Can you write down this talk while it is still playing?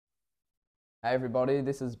Hey everybody,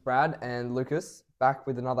 this is Brad and Lucas back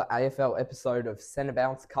with another AFL episode of Centre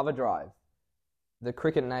Bounce Cover Drive, the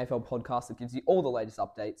cricket and AFL podcast that gives you all the latest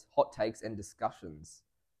updates, hot takes, and discussions.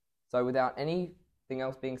 So, without anything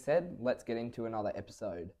else being said, let's get into another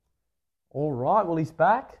episode. All right, well, he's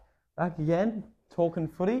back again, talking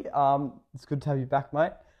footy. It's good to have you back,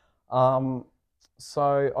 mate.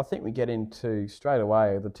 So I think we get into straight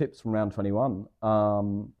away the tips from round 21.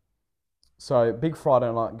 So big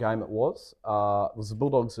Friday night game it was. It was the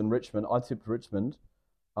Bulldogs and Richmond. I tipped Richmond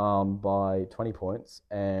by 20 points,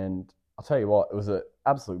 and I'll tell you what, it was an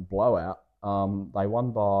absolute blowout. They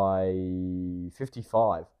won by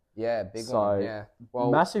 55. Yeah, big one. Yeah, well,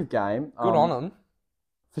 massive game. Good on them.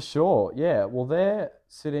 For sure, yeah. Well, they're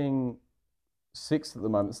sitting sixth at the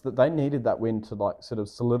moment, so that they needed that win to sort of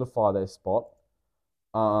solidify their spot.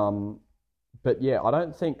 But yeah, I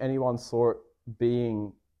don't think anyone saw it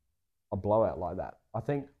being a blowout like that. I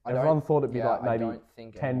think everyone thought it'd be maybe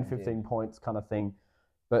 10, 15 points kind of thing.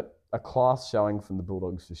 But a class showing from the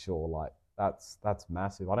Bulldogs for sure. That's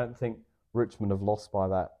massive. I don't think Richmond have lost by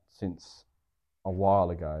that since a while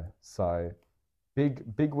ago. So big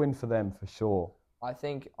win for them for sure. I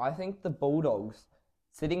think the Bulldogs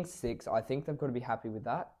sitting sixth, I think they've got to be happy with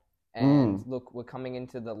that. And look, we're coming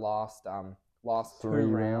into the last three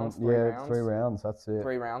rounds. Three rounds, that's it.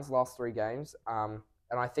 3 rounds, last 3 games. And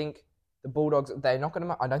I think the Bulldogs, they're not going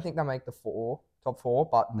to. I don't think they'll make the top four,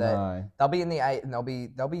 but they'll be in the 8, and they'll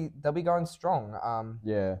be going strong.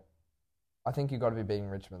 Yeah, I think you've got to be beating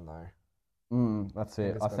Richmond though. That's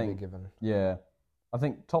it. I think given. Yeah, I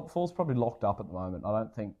think top 4's probably locked up at the moment. I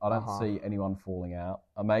don't see anyone falling out.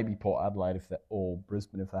 Maybe Port Adelaide or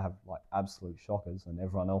Brisbane if they have absolute shockers, and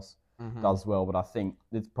everyone else does well. But I think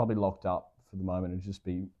it's probably locked up for the moment. It'll just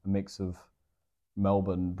be a mix of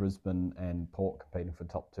Melbourne, Brisbane, and Port competing for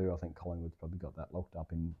top 2. I think Collingwood's probably got that locked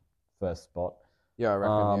up in first spot. Yeah, I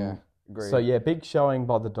reckon. Yeah, agreed. So yeah, big showing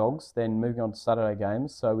by the Dogs. Then moving on to Saturday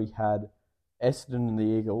games. So we had Essendon and the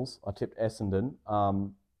Eagles. I tipped Essendon,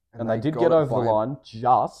 and they did get over the line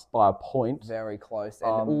just by a point. Very close,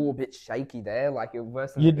 and a bit shaky there,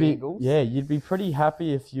 versus the Eagles. Yeah, you'd be pretty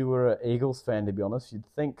happy if you were an Eagles fan, to be honest. You'd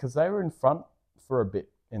think, because they were in front for a bit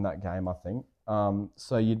in that game, I think.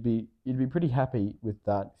 So you'd be pretty happy with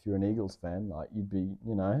that if you're an Eagles fan. You'd be,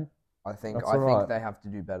 I think they have to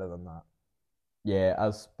do better than that. Yeah,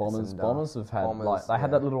 as Bombers have had they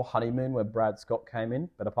had that little honeymoon where Brad Scott came in,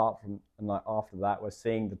 but apart from after that, we're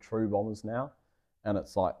seeing the true Bombers now, and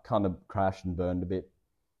it's kind of crashed and burned a bit.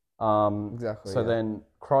 Exactly. So then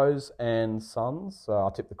Crows and Suns. So I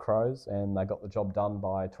tipped the Crows, and they got the job done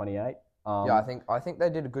by 28. Yeah, I think they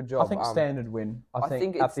did a good job. I think standard win. I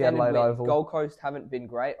think at the Adelaide Oval. Gold Coast haven't been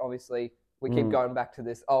great. Obviously, we keep going back to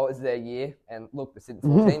this. Oh, it's their year, and look, we're sitting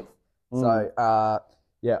 14th. So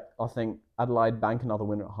yeah, I think Adelaide bank another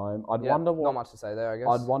win at home. Wonder what. Not much to say there, I guess.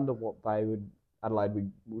 I'd wonder what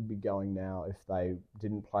Adelaide would be going now if they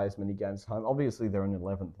didn't play as many games at home. Obviously, they're in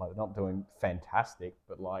 11th. They're not doing fantastic,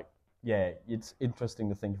 but yeah, it's interesting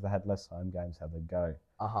to think if they had less home games, how they'd go.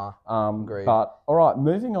 Agreed. But all right,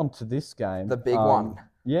 moving on to this game, the big one.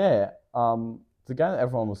 Yeah, the game that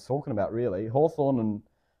everyone was talking about, really, Hawthorn and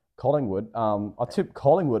Collingwood. I tipped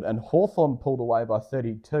Collingwood, and Hawthorn pulled away by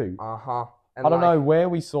 32. I don't know where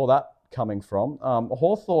we saw that coming from.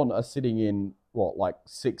 Hawthorn are sitting in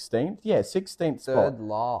 16th? Yeah, 16th spot. Third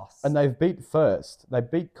last. And they've beat first. They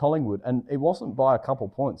beat Collingwood, and it wasn't by a couple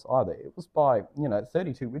points either. It was by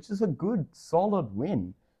 32, which is a good, solid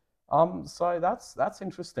win. So that's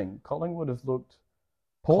interesting. Collingwood have looked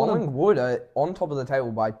poor. Collingwood are on top of the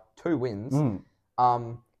table by 2 wins.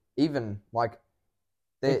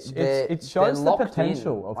 It shows the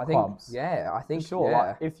potential of clubs. Yeah, I think for sure.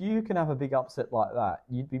 Yeah. If you can have a big upset like that,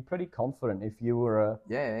 you'd be pretty confident if you were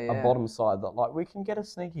a bottom side that we can get a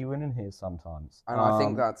sneaky win in here sometimes. And I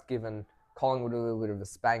think that's given Collingwood a little bit of a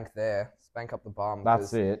spank there, spank up the bum.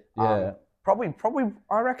 That's it. Yeah. Probably.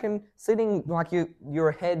 I reckon sitting you're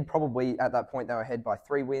ahead. Probably at that point they were ahead by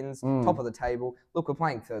 3 wins, top of the table. Look, we're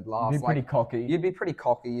playing third last. You'd be pretty cocky. You'd be pretty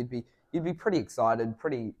cocky. You'd be pretty excited,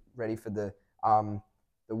 pretty ready for the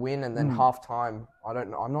win, and then half time. I don't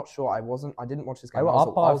know. I'm not sure. I didn't watch this game. They were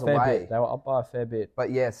up by a fair bit. They were up by a fair bit. But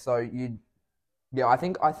yeah, so I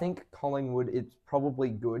think Collingwood is probably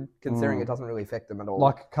good considering it doesn't really affect them at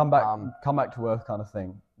all. Come back to earth kind of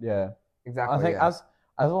thing. Yeah, exactly. I think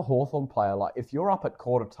as a Hawthorn player, if you're up at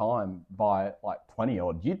quarter time by 20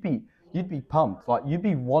 odd, you'd be pumped. You'd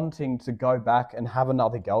be wanting to go back and have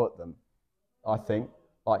another go at them. I think.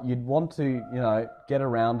 You'd want to, get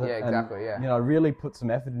around it and, really put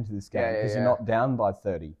some effort into this game because you're not down by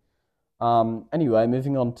 30. Anyway,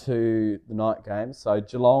 moving on to the night game. So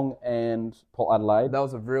Geelong and Port Adelaide. That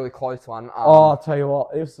was a really close one. I'll tell you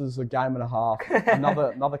what, this was a game and a half.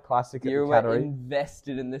 Another classic at the Cattery. You were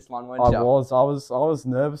invested in this one, weren't you? I was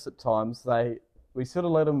nervous at times. We sort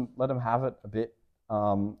of let them have it a bit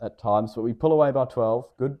at times, but we pull away by 12.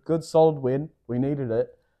 Good solid win. We needed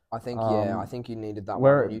it. I think you needed that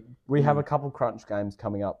one. We have a couple crunch games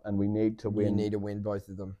coming up, and we need to win. You need to win both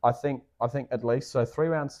of them. I think at least, so 3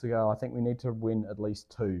 rounds to go. I think we need to win at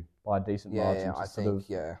least 2 by a decent margin.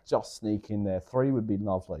 Just sneak in there. 3 would be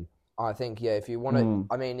lovely. I think if you want to,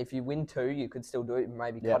 I mean, if you win 2, you could still do it.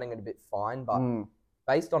 Maybe cutting it a bit fine, but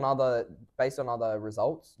based on other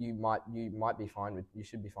results, you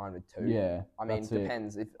should be fine with 2. Yeah, I mean, it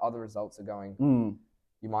depends if other results are going.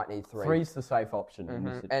 You might need 3. 3's the safe option in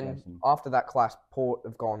this situation. And after that clash, Port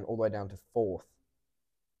have gone all the way down to 4th.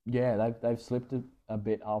 Yeah, they've slipped a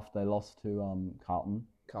bit after they lost to Carlton.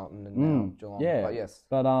 Carlton and now Geelong. Yeah, but yes.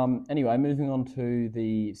 But anyway, moving on to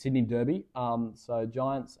the Sydney Derby. So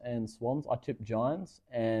Giants and Swans. I tipped Giants,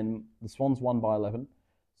 and the Swans won by 11.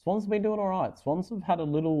 Swans have been doing all right. Swans have had a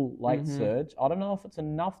little late surge. I don't know if it's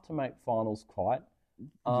enough to make finals quite.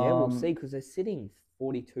 We'll see, because they're sitting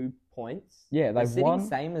 42 points. Yeah, they've won.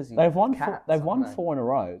 Same as they've won. Cats, they've won 4 in a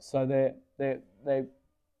row, so they're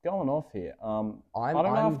going off here. I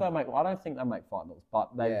don't think they'll make finals, but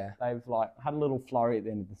they've like had a little flurry at the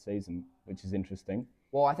end of the season, which is interesting.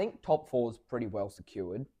 Well, I think top 4 is pretty well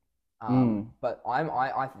secured. But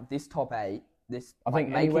this top 8, I think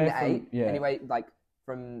making the 8. Anyway, like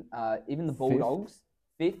from even the Bulldogs,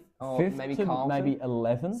 5th or maybe to Carlton, maybe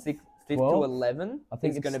 11th. 5th to 11. I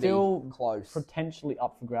think it's going to still be close, potentially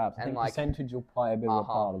up for grabs. I think percentage will play a bit of a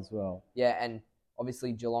part as well. Yeah, and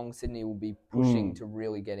obviously Geelong, Sydney will be pushing to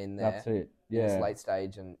really get in there. That's it. In this late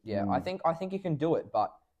stage, and I think you can do it,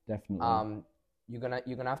 but definitely. You're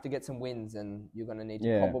gonna have to get some wins, and you're gonna need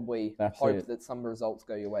to probably hope that some results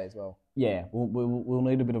go your way as well. Yeah, we'll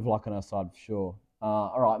need a bit of luck on our side for sure.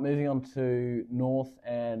 All right, moving on to North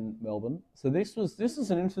and Melbourne. So this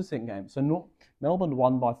is an interesting game. So Melbourne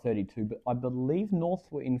won by 32, but I believe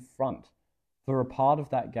North were in front for a part of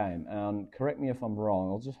that game. Correct me if I'm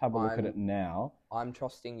wrong. I'll just have a look at it now. I'm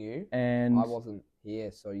trusting you. And I wasn't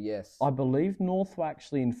here, so yes. I believe North were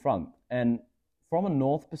actually in front. And from a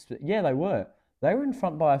North perspective, yeah, they were. They were in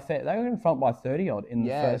front by 30 odd in the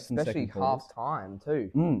first and second quarters. Especially half time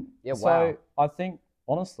too. Yeah, wow. So I think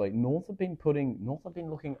honestly, North have been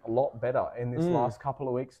looking a lot better in this last couple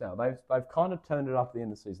of weeks now. They've kind of turned it up at the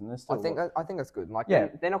end of the season. I think that's good. Like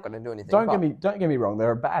they're not going to do anything. Don't get me wrong.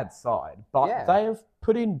 They're a bad side, but they have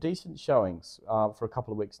put in decent showings for a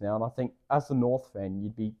couple of weeks now. And I think as a North fan,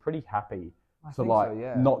 you'd be pretty happy to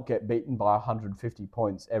not get beaten by 150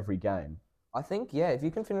 points every game. I think, if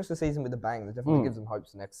you can finish the season with a bang, that definitely gives them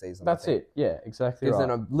hopes next season. That's it. Yeah, exactly. Gives them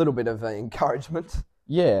a little bit of encouragement.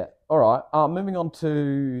 Yeah. All right. Moving on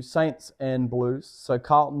to Saints and Blues. So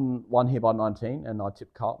Carlton won here by 19, and I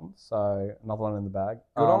tipped Carlton. So another one in the bag.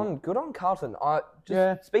 Good on Carlton.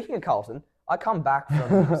 Speaking of Carlton, I come back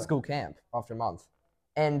from school camp after a month,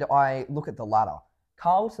 and I look at the ladder.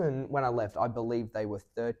 Carlton, when I left, I believe they were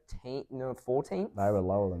 14th. They were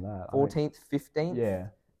lower than that. 14th, 15th. Yeah.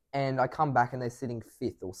 And I come back and they're sitting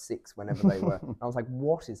 5th or 6th whenever they were. And I was like,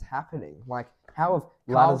 what is happening? Like, how have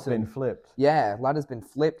ladder's been flipped? Yeah, ladder's been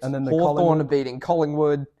flipped. And then Hawthorn are beating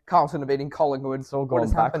Collingwood. Carlton are beating Collingwood. It's all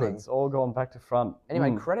gone backwards. All gone back to front.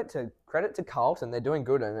 Anyway, credit to Carlton. They're doing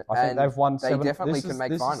good. And I think they've won 7. They definitely can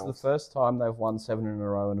make finals. This is the first time they've won 7 in a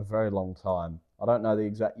row in a very long time. I don't know the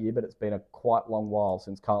exact year, but it's been a quite long while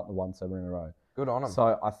since Carlton won 7 in a row. Good on them.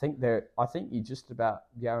 So I think you just about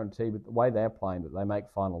guarantee with the way they're playing that they make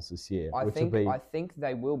finals this year. I think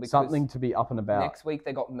they will, because something to be up and about. Next week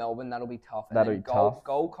they got Melbourne. That'll be tough. That'll be tough.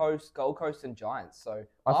 Gold Coast and Giants. So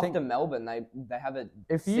after Melbourne, they have a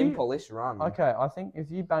simple-ish run. Okay, I think if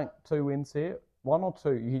you bank 2 wins here, 1 or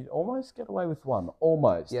 2, you'd almost get away with 1.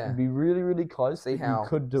 Almost. Yeah. It'd be really, really close. You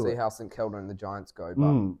could do it. See how St Kilda and the Giants go.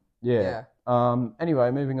 But yeah.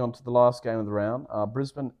 Anyway, moving on to the last game of the round,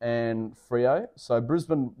 Brisbane and Freo. So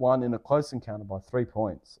Brisbane won in a close encounter by 3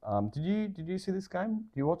 points. Did you see this game?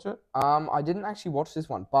 Did you watch it? I didn't actually watch this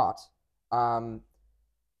one, but I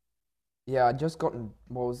just gotten.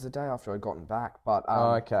 Well, it was the day after I'd gotten back, but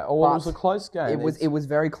okay. Oh, well, it was a close game. It was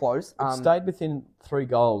very close. It stayed within 3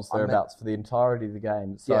 goals thereabouts for the entirety of the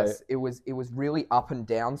game. So yes, it was really up and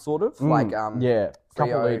down, sort of like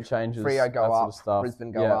couple of lead changes. Freo go up, sort of stuff.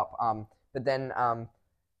 Brisbane go up. But then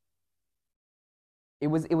It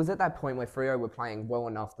was at that point where Freo were playing well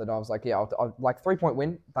enough that I was like, yeah, I'll like 3-point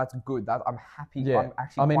win. That's good. I'm happy. Yeah. I'm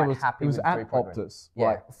actually quite happy. It was with at 3-point win. Optus. Yeah.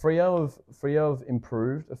 Like Freo have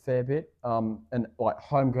improved a fair bit. And like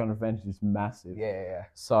home ground advantage is massive. Yeah.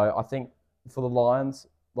 So I think for the Lions,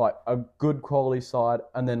 like a good quality side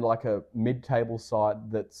and then like a mid-table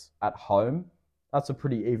side that's at home, that's a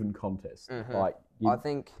pretty even contest. Mm-hmm. Like I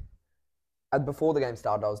think before the game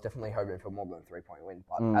started, I was definitely hoping for more than a 3-point win.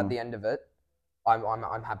 But at the end of it,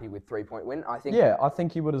 I'm happy with 3-point win. I think. Yeah, I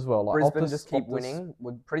think you would as well. Like Brisbane just keep winning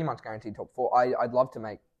would pretty much guarantee top 4. I'd love to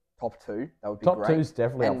make top 2. That would be top great. Top 2's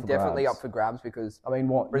definitely up for definitely grabs. up for grabs because Brisbane,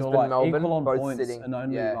 like Melbourne, equal on both points sitting and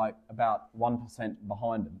only like about 1%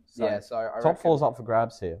 behind them. So so I top 4's up for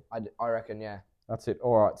grabs here. I reckon, yeah. That's it.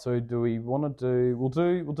 All right. So do we want to do? We'll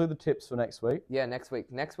do the tips for next week. Yeah, next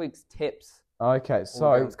week. Next week's tips. Okay,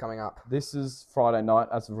 so games coming up. This is Friday night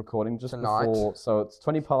as of recording, just Tonight. before. So it's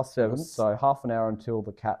 7:20, so half an hour until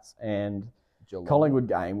the Cats and Collingwood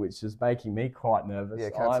game, which is making me quite nervous.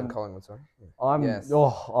 Yeah, Cats and Collingwood. Sorry.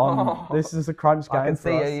 This is a crunch game. I can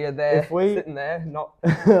see you there, sitting there, not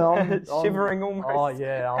shivering almost. Oh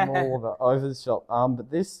yeah, I'm all over the shop.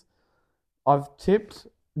 But this, I've tipped.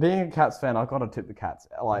 Being a Cats fan, I've got to tip the Cats.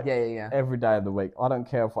 Like every day of the week. I don't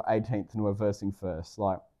care if we're 18th and we're versing first.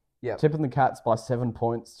 Like tipping the Cats by 7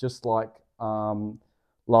 points, just like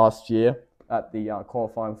last year at the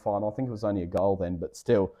qualifying final. I think it was only a goal then, but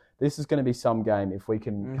still, this is going to be some game if we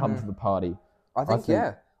can come to the party. I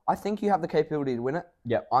think you have the capability to win it.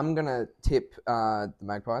 Yep. I'm going to tip the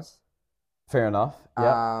Magpies. Fair enough.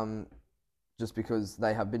 Yep. Just because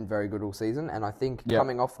they have been very good all season, and I think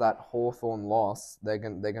coming off that Hawthorn loss, they're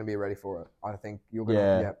going to be ready for it. I think you're going to.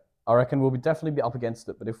 Yeah. I reckon we'll definitely be up against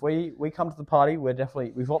it. But if we come to the party, we've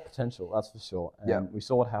got potential. That's for sure. And we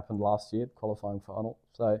saw what happened last year, qualifying final.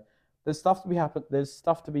 So there's stuff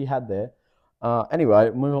to be had there.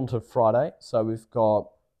 Anyway, move on to Friday. So we've got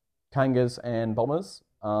Kangas and Bombers.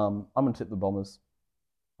 I'm gonna tip the Bombers.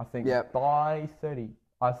 I think by 30.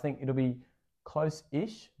 I think it'll be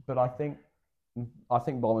close-ish, but I think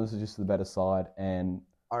Bombers are just the better side, and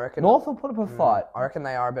I reckon North will put up a fight. I reckon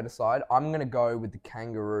they are a better side. I'm going to go with the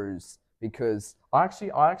Kangaroos because I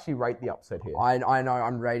actually rate the upset here. I know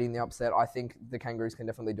I'm rating the upset. I think the Kangaroos can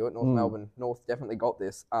definitely do it. North definitely got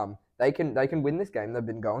this. They can win this game. They've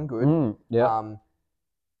been going good.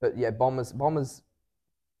 But yeah, Bombers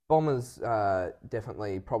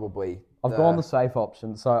definitely probably. I've gone the safe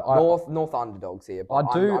option. So North underdogs here. But I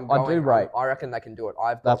do rate. I reckon they can do it.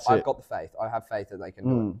 I've got the faith. I have faith that they can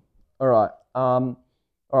do it. All right. All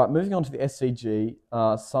right. Moving on to the SCG,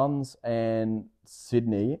 Suns and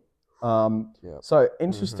Sydney. So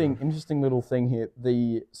interesting little thing here.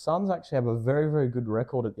 The Suns actually have a very, very good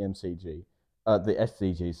record at the MCG. The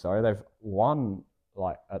SCG. Sorry, they've won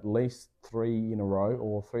like at least 3 in a row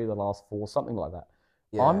or 3 of the last 4, something like that.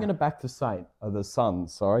 Yeah. I'm going to back the Suns, in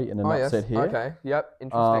an upset here. Okay, yep,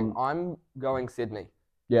 interesting. I'm going Sydney.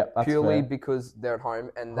 Yeah, that's purely fair. Because they're at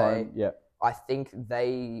home and I think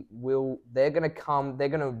they're going to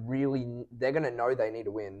know they need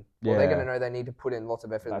to win. Or they're going to know they need to put in lots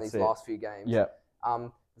of effort in these last few games. Yeah.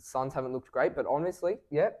 The Suns haven't looked great, but honestly,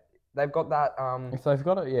 they've got that. If they've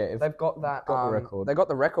got it, if they've got that. The record. They've got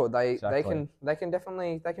the record. They can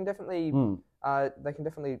definitely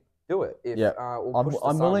do it.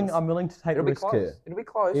 I'm willing to take the risk here. It'll be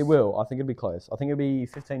close. It will. I think it'll be close. I think it'll be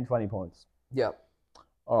 15, 20 points. Yep.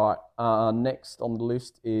 All right. Next on the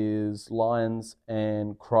list is Lions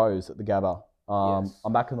and Crows at the Gabba. I'm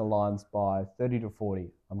backing the Lions by 30 to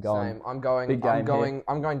 40. I'm going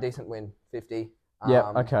decent win, 50.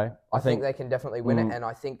 Okay. I think they can definitely win it, and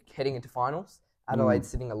I think heading into finals, Adelaide's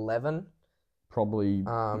sitting 11. Probably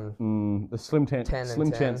the slim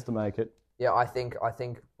chance to make it. Yeah, I think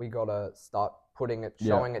we gotta start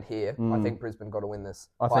showing it here. I think Brisbane got to win this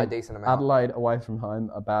by a decent amount. Adelaide away from home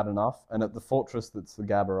are bad enough, and at the fortress that's the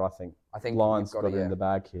Gabba, I think Lions got it in the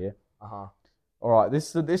bag here. All right,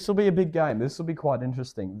 this will be a big game. This will be quite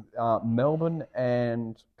interesting. Melbourne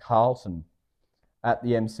and Carlton at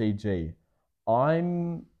the MCG.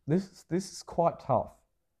 This is quite tough.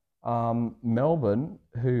 Melbourne,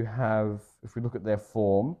 who have, if we look at their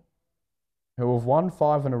form, who have won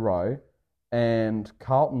 5 in a row, and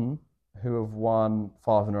Carlton, who have won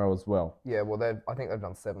 5 in a row as well. Yeah, well, I think they've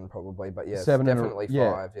done 7 probably, but yeah, 7 definitely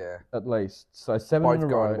 5, at least. So 7 both in a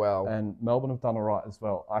going row, well. And Melbourne have done all right as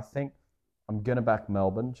well. I think I'm going to back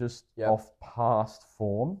Melbourne just off past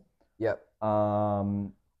form. Yep. I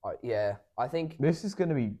think this is going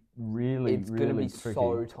to be really it's going to be tricky.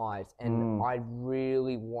 So tight, and I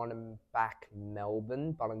really want to back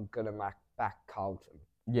Melbourne, but I'm going to back Carlton.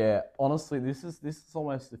 Yeah, honestly, this is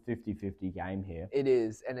almost a 50-50 game here. It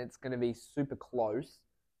is, and it's going to be super close.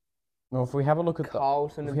 Well, if we have a look at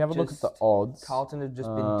Carlton the odds, Carlton have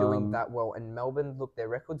just been doing that well, and Melbourne, look, their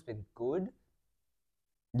record's been good.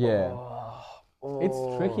 Yeah. It's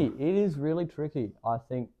Oh. tricky. It is really tricky. I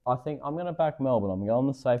think I'm going to back Melbourne. I'm going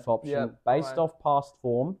the safe option. Yeah, Based off past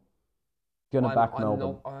form, going to back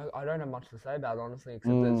Melbourne. I don't have much to say about it, honestly,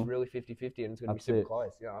 except that it's really 50-50 and it's going to be super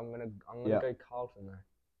close. Yeah, I'm gonna go Carlton though.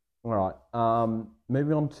 All right.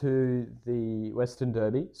 Moving on to the Western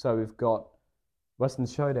Derby. So we've got Western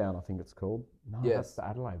Showdown, I think it's called. No, that's the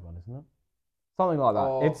Adelaide one, isn't it? Something like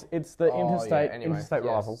that. It's the interstate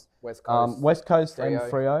rivals. West Coast. West Coast Freo.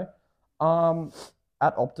 and Freo.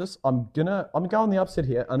 At Optus, I'm going the upset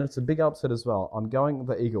here, and it's a big upset as well. I'm going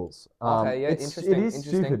the Eagles. Interesting. It is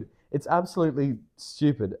stupid. It's absolutely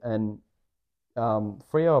stupid, and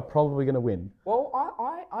Freo are probably going to win. Well,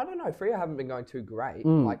 I don't know. Freo haven't been going too great.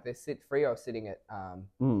 Like Freo sitting at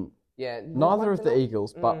Neither of the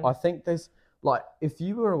Eagles, but I think there's like if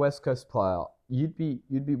you were a West Coast player, you'd be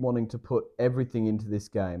wanting to put everything into this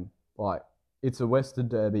game. Like it's a Western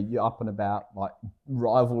Derby, you're up and about, like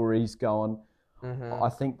rivalries going. I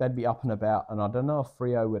think they'd be up and about, and I don't know if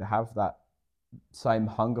Freo would have that same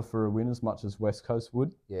hunger for a win as much as West Coast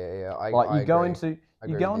would. Yeah. You go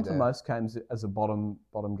into most games as a bottom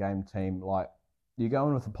game team. Like you go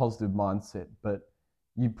in with a positive mindset, but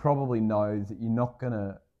you probably know that you're not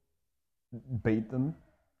gonna beat them.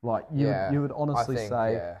 Like you would honestly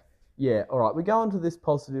say, all right, we go into this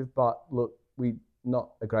positive, but look, we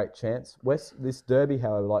not a great chance. This Derby,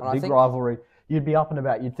 however, like big rivalry. You'd be up and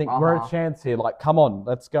about. You'd think we're a chance here. Like, come on,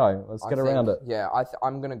 let's go. Let's get around it. Yeah,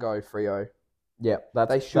 I'm gonna go Freo. Yeah,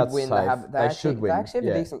 they should win. Safe. They should win. They actually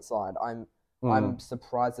have a decent side. I'm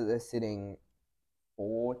surprised that they're sitting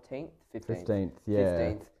 14th, 15th. Yeah.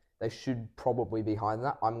 15th. They should probably be higher than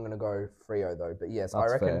that. I'm gonna go Freo though. But yes,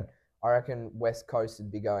 That's I fair. reckon West Coast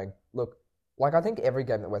would be going. Look, like I think every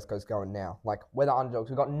game that West Coast is going now, like we're the underdogs.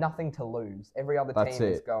 We've got nothing to lose. Every other team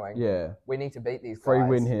is going. Yeah. We need to beat these guys. Free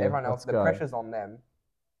win here. Everyone else, the pressure's on them.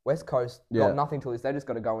 West Coast got nothing to lose. They just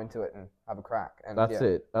got to go into it and have a crack. And that's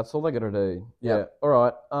it. That's all they got to do. Yeah. All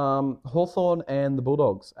right. Hawthorn and the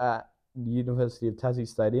Bulldogs at the University of Tassie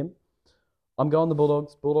Stadium. I'm going the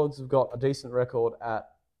Bulldogs. Bulldogs have got a decent record at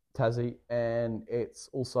Tassie, and it's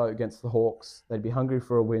also against the Hawks. They'd be hungry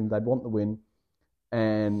for a win. They'd want the win,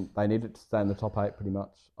 and they need it to stay in the top 8 pretty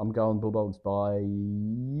much. I'm going Bulldogs by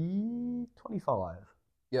 25.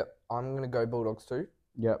 Yep. I'm going to go Bulldogs too.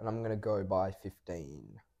 Yep. And I'm going to go by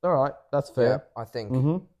 15. All right. That's fair. Yep, I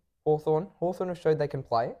think Hawthorn have showed they can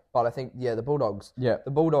play, but I think, the Bulldogs. Yeah.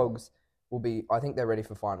 The Bulldogs will be, I think they're ready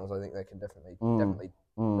for finals. I think they can definitely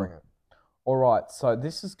bring it. All right, so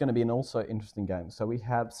this is going to be an also interesting game. So we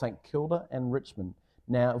have St Kilda and Richmond.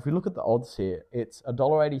 Now, if we look at the odds here, it's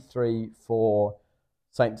 $1.83 for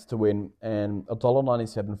Saints to win and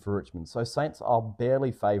 $1.97 for Richmond. So Saints are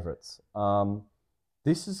barely favourites.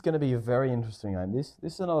 This is going to be a very interesting game. This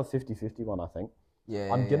is another 50-50 one, I think.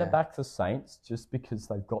 I'm going to back the Saints just because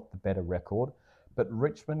they've got the better record, but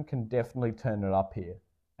Richmond can definitely turn it up here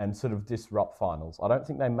and sort of disrupt finals. I don't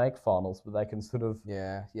think they make finals, but they can sort of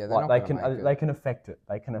they can affect it.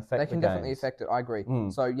 They can affect. They can definitely affect it. I agree.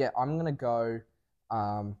 So I'm gonna go.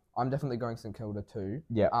 I'm definitely going St Kilda too.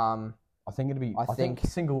 Yeah. I think it'll be. I think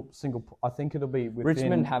single. I think it'll be within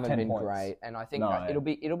Richmond haven't 10 been points. Great, and I think it'll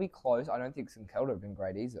be close. I don't think St Kilda have been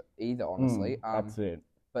great either. Honestly. That's it.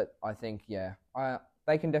 But I think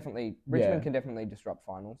they can definitely. Richmond can definitely disrupt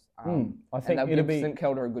finals. I think and it'll give be St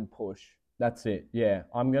Kilda a good push. That's it. Yeah,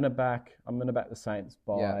 I'm gonna back the Saints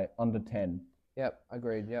by under 10. Yep,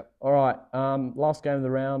 agreed. Yep. All right. Last game of the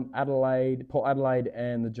round: Port Adelaide,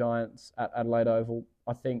 and the Giants at Adelaide Oval.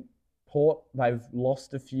 I think Port, they've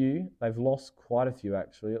lost a few. They've lost quite a few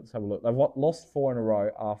actually. Let's have a look. They've lost 4 in a row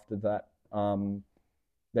after that.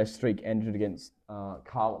 Their streak ended against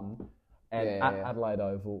Carlton, and at Adelaide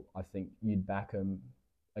Oval, I think you'd back them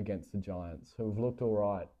against the Giants, who have looked all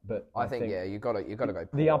right, but I think you got to go. Port.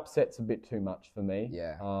 The upset's a bit too much for me.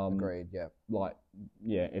 Yeah, agreed. Yeah,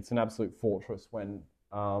 it's an absolute fortress when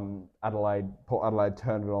Port Adelaide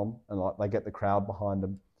turned it on and they get the crowd behind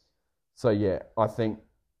them. So I think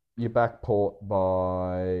you back Port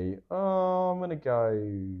by I'm gonna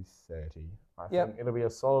go 30. I think it'll be a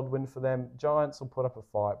solid win for them. Giants will put up a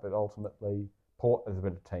fight, but ultimately Port is a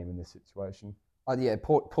better team in this situation.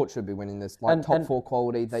 Port should be winning this. Top 4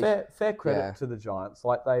 quality. Fair credit to the Giants.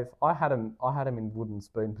 I had them in wooden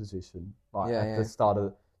spoon position at the start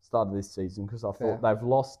of this season because I thought they've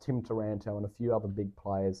lost Tim Taranto and a few other big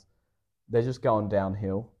players. They're just going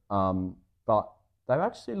downhill. But they've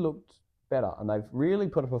actually looked better, and they've really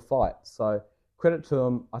put up a fight. So credit to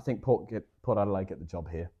them. I think Port Adelaide get the job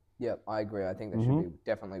here. Yeah, I agree. I think they should be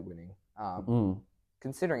definitely winning.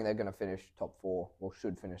 Considering they're going to finish top 4, or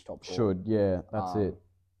should finish top 4. Should, yeah, that's it.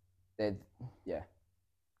 Yeah.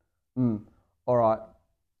 All right.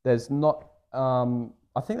 There's not.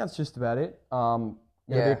 I think that's just about it. It'll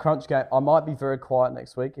be a crunch game. I might be very quiet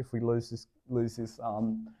next week if we lose this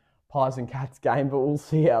Pies and Cats game, but we'll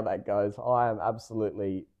see how that goes. I am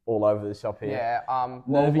absolutely all over the shop here. Yeah.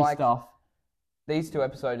 Nervy stuff. These 2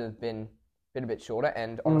 episodes have been a bit shorter,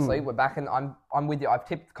 and honestly, we're back in. I'm with you. I've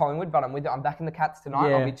tipped Collingwood, but I'm with you. I'm back in the Cats tonight.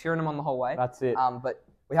 Yeah. I'll be cheering them on the whole way. That's it. But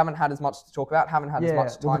we haven't had as much to talk about. Haven't had as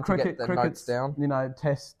much time to get the notes down.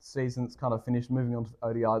 Test season's kind of finished. Moving on to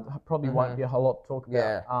the ODI, probably won't be a whole lot to talk about.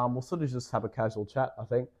 Yeah. We'll sort of just have a casual chat, I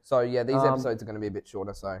think. So these episodes are going to be a bit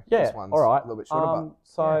shorter. So yeah, this one's all right. a little bit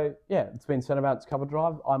shorter. It's been Centre Bounce Cover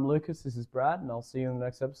Drive. I'm Lucas. This is Brad, and I'll see you in the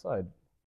next episode.